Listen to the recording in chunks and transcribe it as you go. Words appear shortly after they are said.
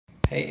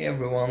Hey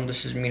everyone,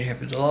 this is Mir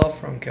Hafizullah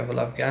from Kabul,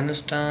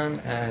 Afghanistan,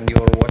 and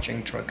you're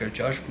watching Trucker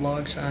Josh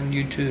Vlogs on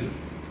YouTube.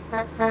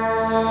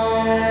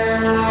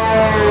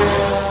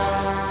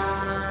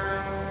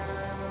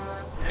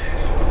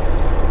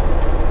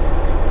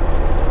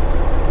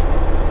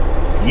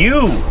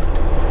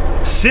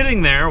 You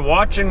sitting there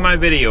watching my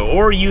video,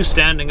 or you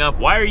standing up.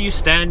 Why are you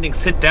standing?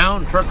 Sit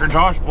down. Trucker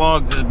Josh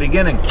Vlogs is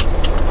beginning.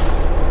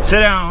 Sit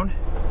down.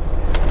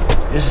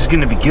 This is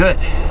gonna be good.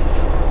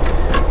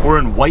 We're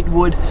in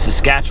Whitewood,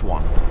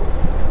 Saskatchewan.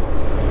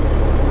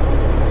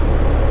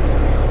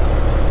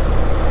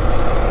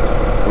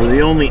 We're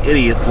the only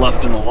idiots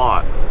left in the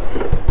lot.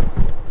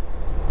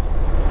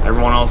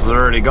 Everyone else is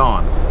already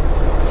gone.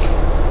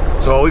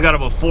 So we got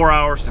about 4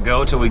 hours to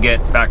go till we get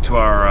back to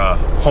our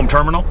home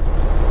terminal.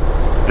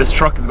 This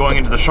truck is going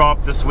into the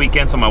shop this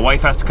weekend, so my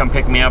wife has to come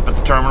pick me up at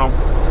the terminal.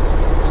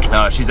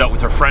 She's out with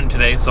her friend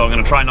today, so I'm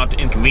gonna try not to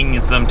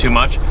inconvenience them too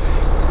much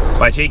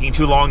by taking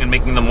too long and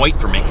making them wait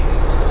for me.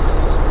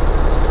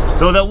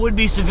 Though that would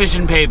be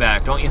sufficient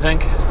payback, don't you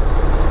think?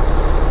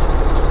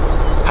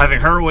 Having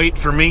her wait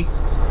for me?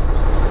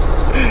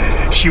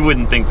 She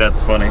wouldn't think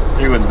that's funny.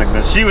 She wouldn't think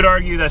that. She would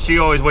argue that she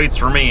always waits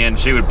for me, and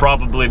she would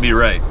probably be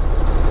right.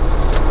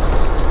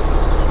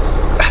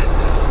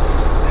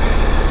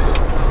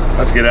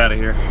 Let's get out of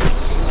here.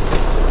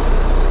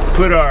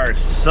 Put our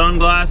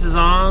sunglasses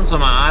on so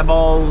my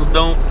eyeballs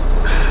don't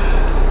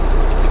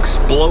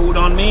explode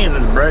on me in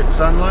this bright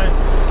sunlight.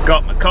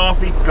 Got my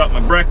coffee, got my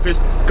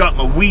breakfast, got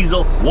my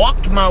weasel,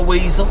 walked my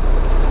weasel.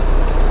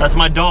 That's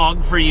my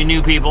dog for you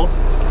new people.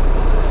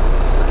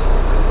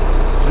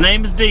 His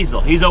name is Diesel.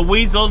 He's a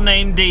weasel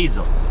named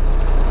Diesel. We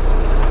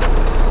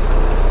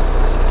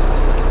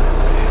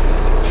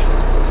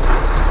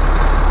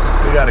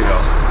gotta go.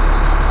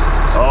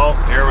 Oh,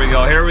 here we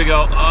go, here we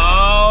go.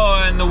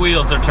 Oh, and the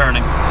wheels are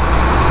turning.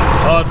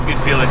 Oh, it's a good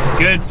feeling,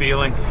 good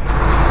feeling.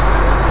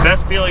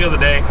 Best feeling of the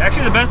day.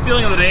 Actually, the best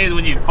feeling of the day is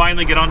when you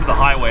finally get onto the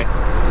highway.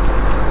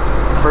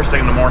 First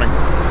thing in the morning.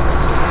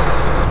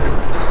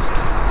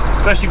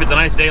 Especially if it's a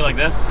nice day like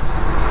this.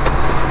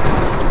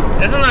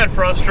 Isn't that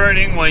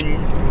frustrating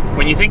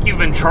when you think you've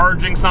been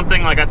charging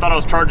something, like I thought I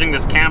was charging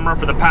this camera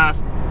for the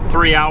past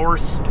 3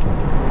 hours,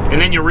 and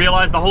then you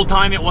realize the whole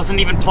time it wasn't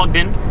even plugged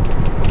in?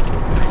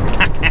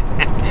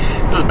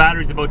 So his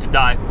battery's about to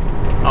die.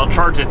 I'll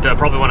charge it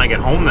probably when I get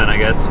home then, I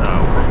guess.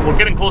 We're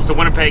getting close to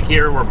Winnipeg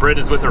here, where Britt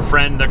is with her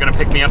friend. They're gonna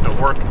pick me up at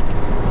work.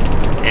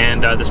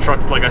 And this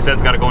truck, like I said,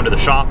 has gotta go into the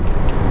shop.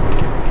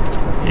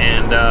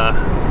 And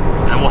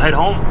we'll head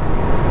home.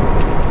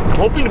 I'm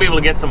hoping to be able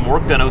to get some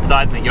work done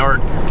outside in the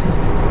yard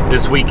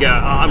this week.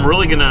 I'm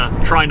really gonna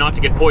try not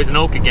to get poison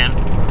oak again,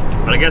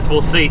 but I guess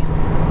we'll see.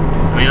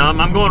 I mean,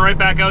 I'm going right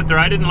back out there.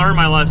 I didn't learn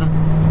my lesson.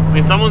 I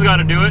mean, someone's got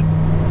to do it,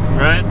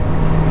 right?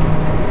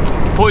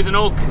 Poison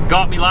oak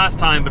got me last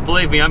time, but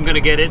believe me, I'm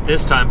gonna get it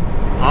this time.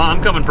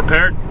 I'm coming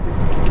prepared.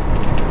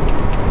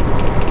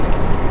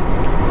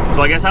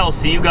 So I guess I will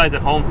see you guys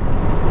at home.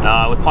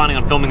 I was planning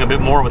on filming a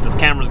bit more, but this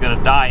camera's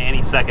gonna die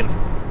any second.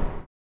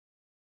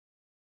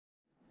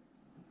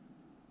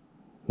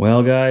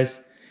 Well, guys,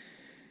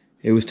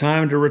 it was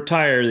time to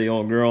retire the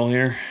old girl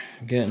here.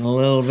 Getting a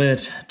little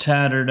bit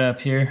tattered up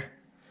here.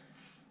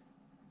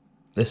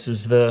 This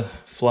is the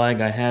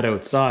flag I had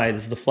outside.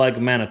 This is the flag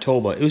of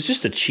Manitoba. It was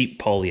just a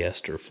cheap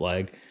polyester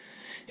flag.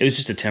 It was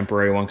just a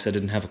temporary one because I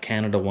didn't have a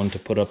Canada one to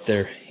put up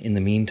there in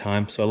the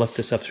meantime. So I left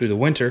this up through the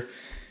winter.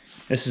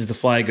 This is the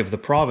flag of the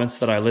province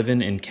that I live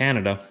in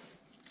Canada.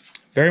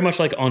 Very much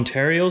like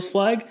Ontario's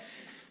flag.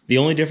 The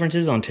only difference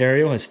is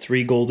Ontario has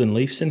 3 golden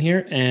leaves in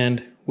here,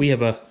 and we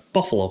have a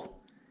buffalo.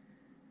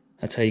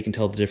 That's how you can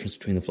tell the difference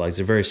between the flags.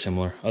 They're very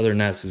similar. Other than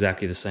that, it's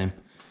exactly the same.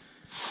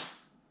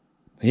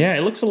 Yeah,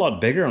 it looks a lot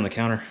bigger on the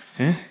counter.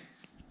 Eh?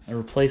 I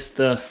replaced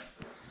the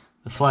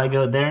flag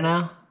out there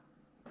now.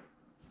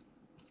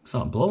 It's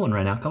not blowing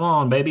right now. Come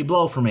on, baby,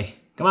 blow for me.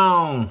 Come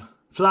on,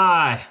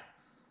 fly.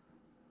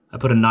 I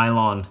put a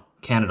nylon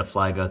Canada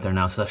flag out there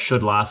now, so that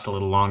should last a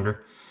little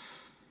longer.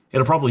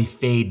 It'll probably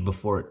fade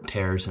before it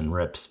tears and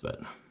rips,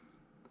 but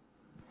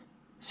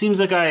seems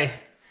like I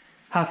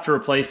have to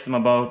replace them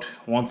about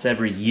once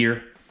every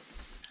year.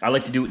 I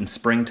like to do it in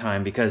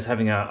springtime because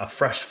having a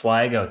fresh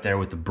flag out there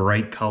with the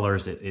bright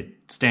colors, it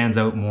stands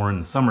out more in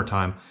the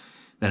summertime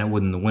than it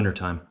would in the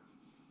wintertime.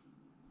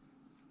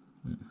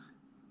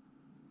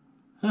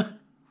 Huh. I'll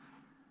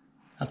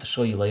have to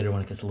show you later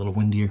when it gets a little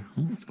windier.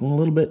 It's going a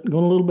little bit,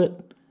 going a little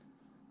bit.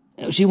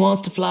 Oh, she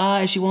wants to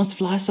fly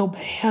so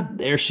bad.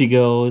 There she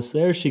goes,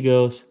 there she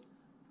goes.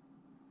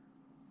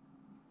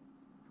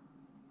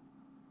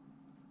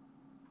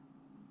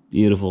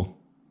 Beautiful.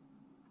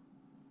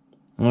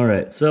 All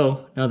right,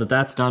 so now that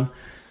that's done,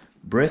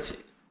 Britt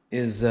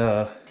is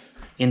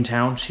in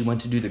town. She went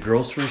to do the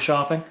grocery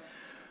shopping,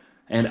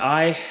 and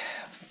I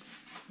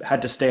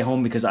had to stay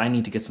home because I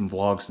need to get some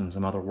vlogs and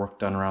some other work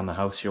done around the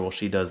house here while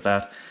she does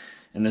that.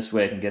 And this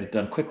way I can get it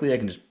done quickly. I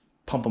can just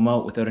pump them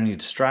out without any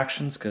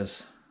distractions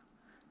because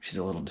she's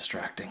a little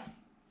distracting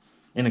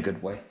in a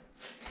good way.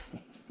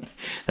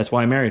 That's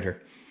why I married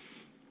her.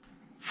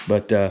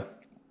 But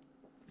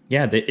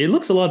Yeah, it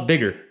looks a lot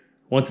bigger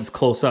once it's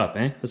close up,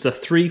 eh? It's a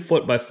 3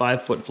 foot by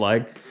 5 foot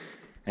flag.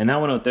 And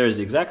that one out there is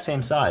the exact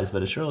same size,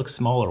 but it sure looks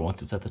smaller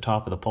once it's at the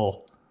top of the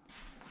pole.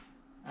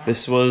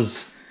 This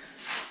was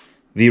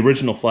the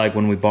original flag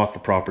when we bought the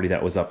property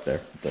that was up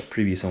there. The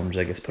previous owners,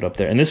 I guess, put up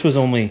there. And this was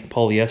only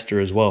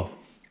polyester as well.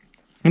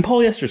 And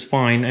polyester's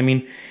fine. I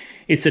mean,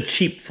 it's a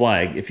cheap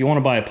flag. If you want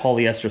to buy a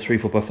polyester 3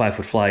 foot by 5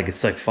 foot flag,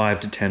 it's like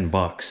 $5 to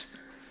 $10.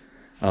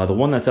 The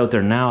one that's out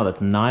there now that's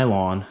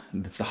nylon,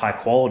 that's a high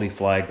quality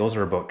flag, those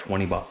are about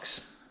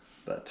 $20.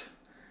 But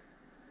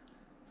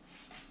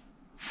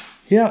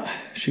yeah,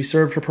 she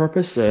served her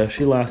purpose.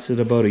 She lasted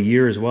about a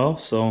year as well.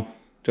 So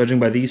judging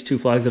by these 2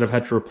 flags that I've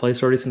had to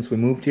replace already since we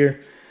moved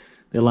here,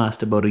 they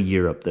last about a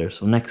year up there.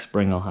 So next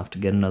spring I'll have to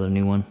get another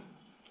new one.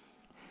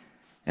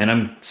 And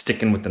I'm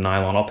sticking with the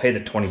nylon. I'll pay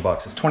the $20.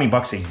 It's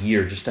 $20 a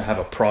year just to have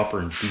a proper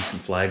and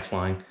decent flag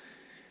flying.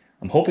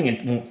 I'm hoping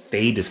it won't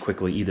fade as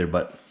quickly either,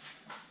 but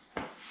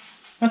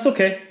that's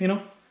okay, you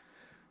know.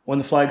 When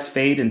the flags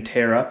fade and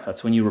tear up,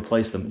 that's when you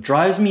replace them. It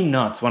drives me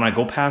nuts when I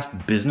go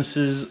past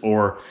businesses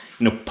or,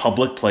 you know,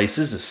 public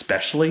places,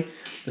 especially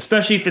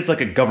if it's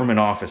like a government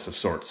office of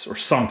sorts or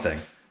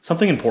something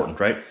important,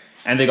 right?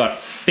 And they got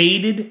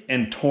faded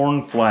and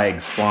torn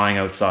flags flying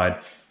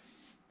outside.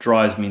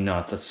 Drives me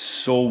nuts. That's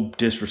so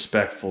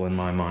disrespectful in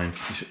my mind.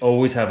 You should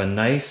always have a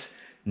nice,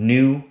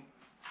 new,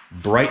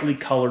 brightly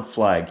colored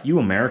flag. You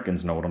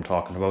Americans know what I'm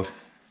talking about.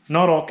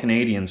 Not all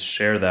Canadians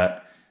share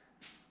that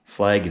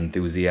flag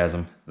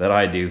enthusiasm that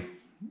I do.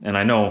 And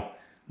I know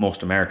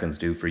most Americans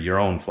do for your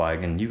own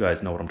flag, and you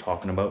guys know what I'm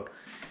talking about.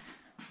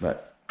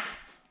 But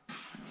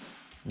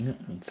yeah,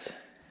 it's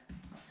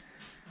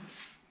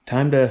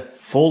time to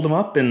fold them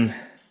up and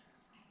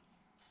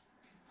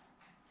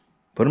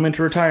put them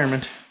into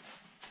retirement.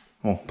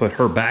 Well, put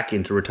her back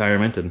into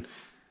retirement and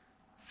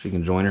she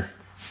can join her.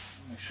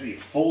 Make sure you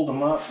fold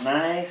them up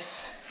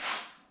nice.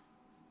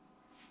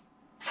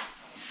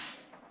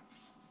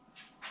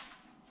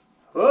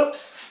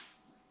 Whoops.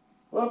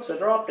 Whoops, I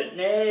dropped it.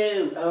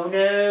 No. Oh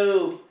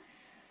no.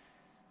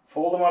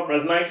 Fold them up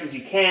as nice as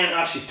you can.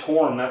 Ah, she's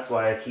torn. That's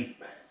why I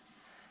keep...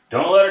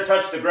 Don't let her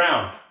touch the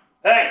ground.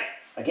 Hey!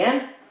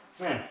 Again?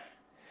 Man.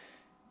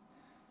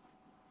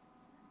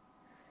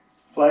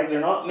 Flags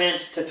are not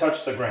meant to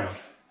touch the ground.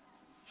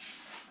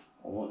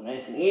 Hold it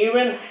nice and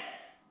even.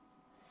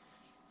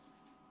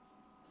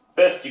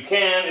 Best you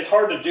can. It's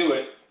hard to do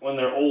it when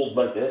they're old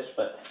like this,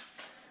 but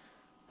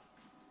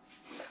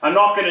I'm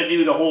not going to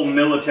do the whole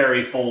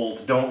military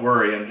fold. Don't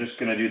worry. I'm just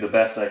going to do the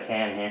best I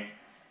can here.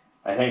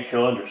 I think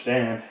she'll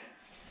understand.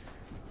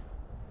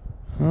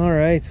 All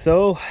right,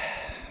 so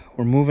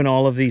we're moving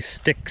all of these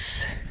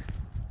sticks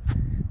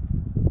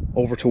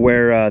over to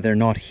where they're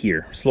not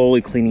here.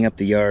 Slowly cleaning up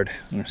the yard.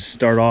 I'm going to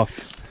start off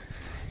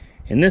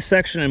in this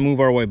section and move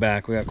our way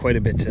back. We got quite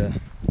a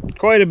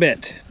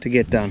bit to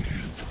get done.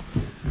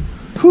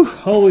 Whew,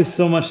 always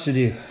so much to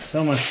do.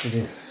 So much to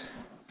do.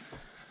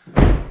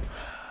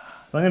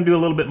 So I'm going to do a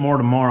little bit more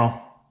tomorrow.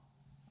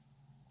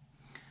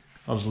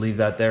 I'll just leave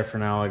that there for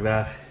now like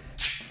that.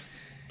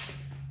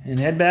 And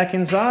head back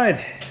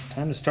inside. It's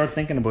time to start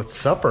thinking about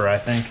supper, I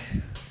think.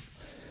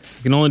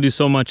 You can only do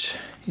so much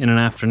in an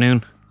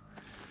afternoon.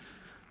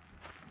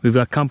 We've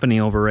got company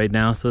over right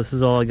now, so this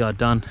is all I got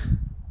done.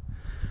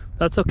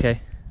 That's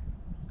okay.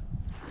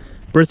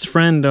 Britt's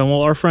friend,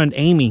 well, our friend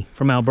Amy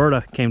from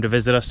Alberta came to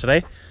visit us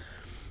today.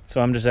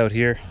 So I'm just out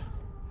here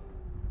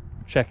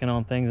checking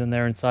on things in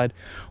there inside.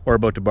 We're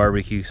about to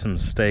barbecue some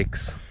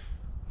steaks.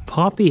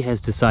 Poppy has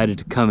decided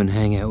to come and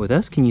hang out with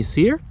us. Can you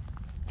see her?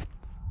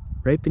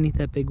 Right beneath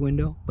that big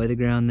window by the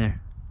ground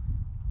there.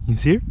 You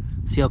see her?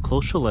 See how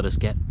close she'll let us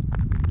get.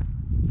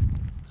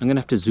 I'm gonna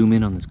have to zoom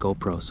in on this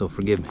GoPro, so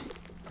forgive me.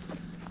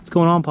 What's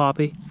going on,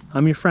 Poppy?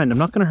 I'm your friend. I'm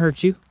not gonna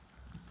hurt you.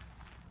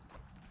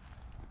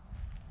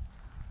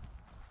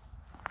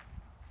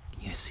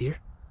 Can you guys see her?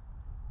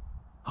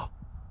 Oh.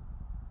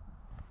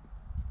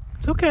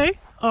 It's okay.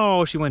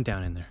 Oh, she went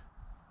down in there.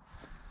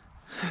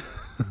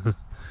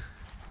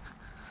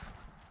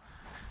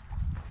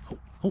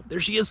 Oh,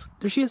 there she is.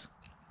 There she is.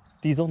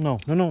 Diesel, no,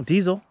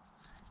 Diesel.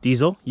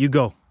 Diesel, you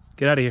go.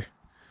 Get out of here.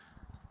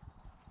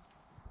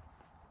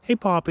 Hey,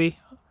 Poppy.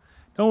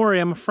 Don't worry,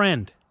 I'm a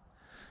friend.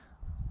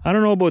 I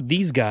don't know about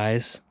these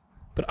guys,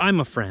 but I'm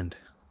a friend.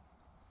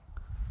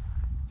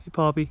 Hey,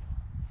 Poppy.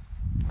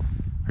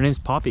 Her name's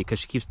Poppy because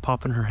she keeps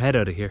popping her head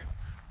out of here.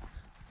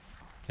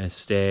 Gonna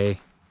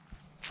stay.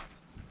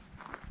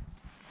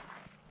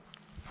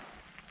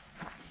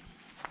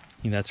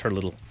 And that's her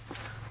little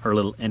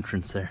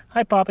entrance there.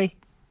 Hi, Poppy.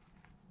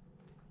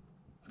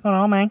 What's going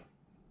on, man?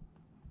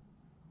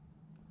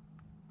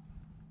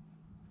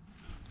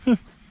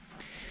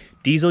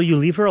 Diesel, you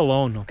leave her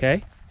alone,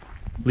 okay?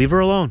 Leave her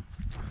alone.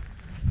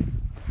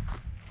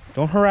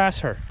 Don't harass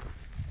her,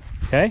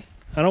 okay?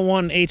 I don't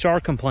want an HR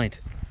complaint.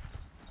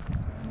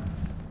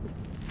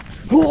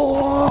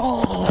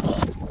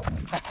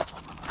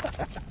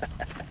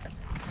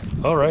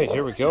 All right,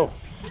 here we go.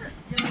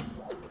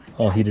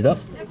 All heated up.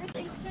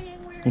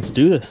 Let's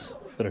do this.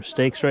 Got our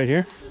steaks right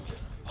here.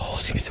 Oh,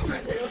 it's gonna be so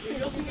good.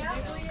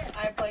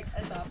 I have like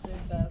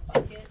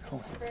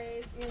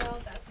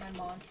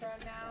mantra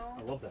now.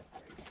 I love that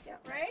phrase. Yeah,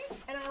 right?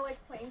 And I like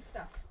playing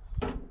stuff.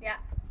 Yeah.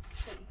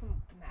 So you can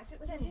match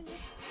it with anything.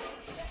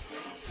 Yeah.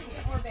 So you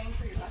get more bang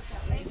for your buck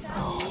that way.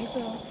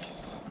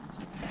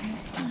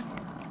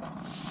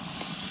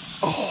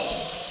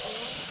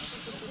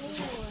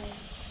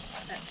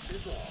 That's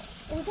cool.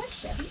 Oh, is that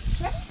Chevy?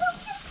 Chevy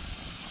pumpkin?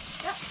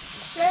 Yep.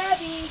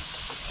 Chevy.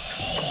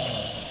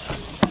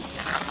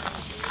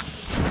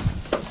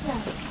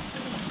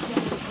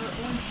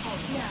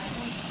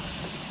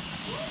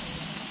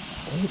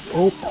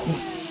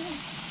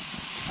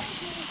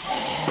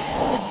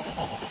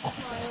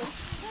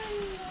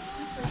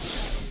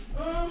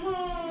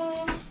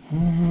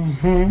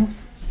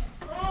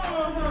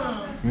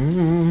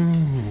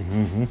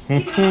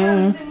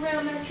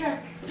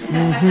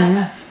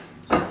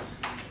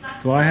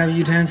 Do I have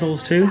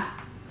utensils too?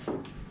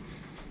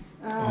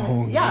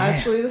 Yeah,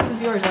 actually, this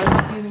is yours. I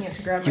was just using it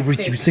to grab my You were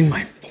steak. using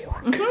my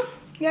fork.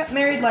 Yep,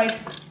 married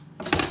life.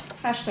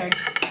 Hashtag.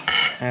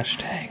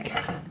 Hashtag.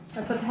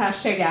 I put the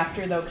hashtag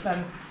after though, because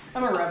I'm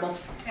a rebel.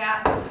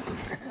 Yeah.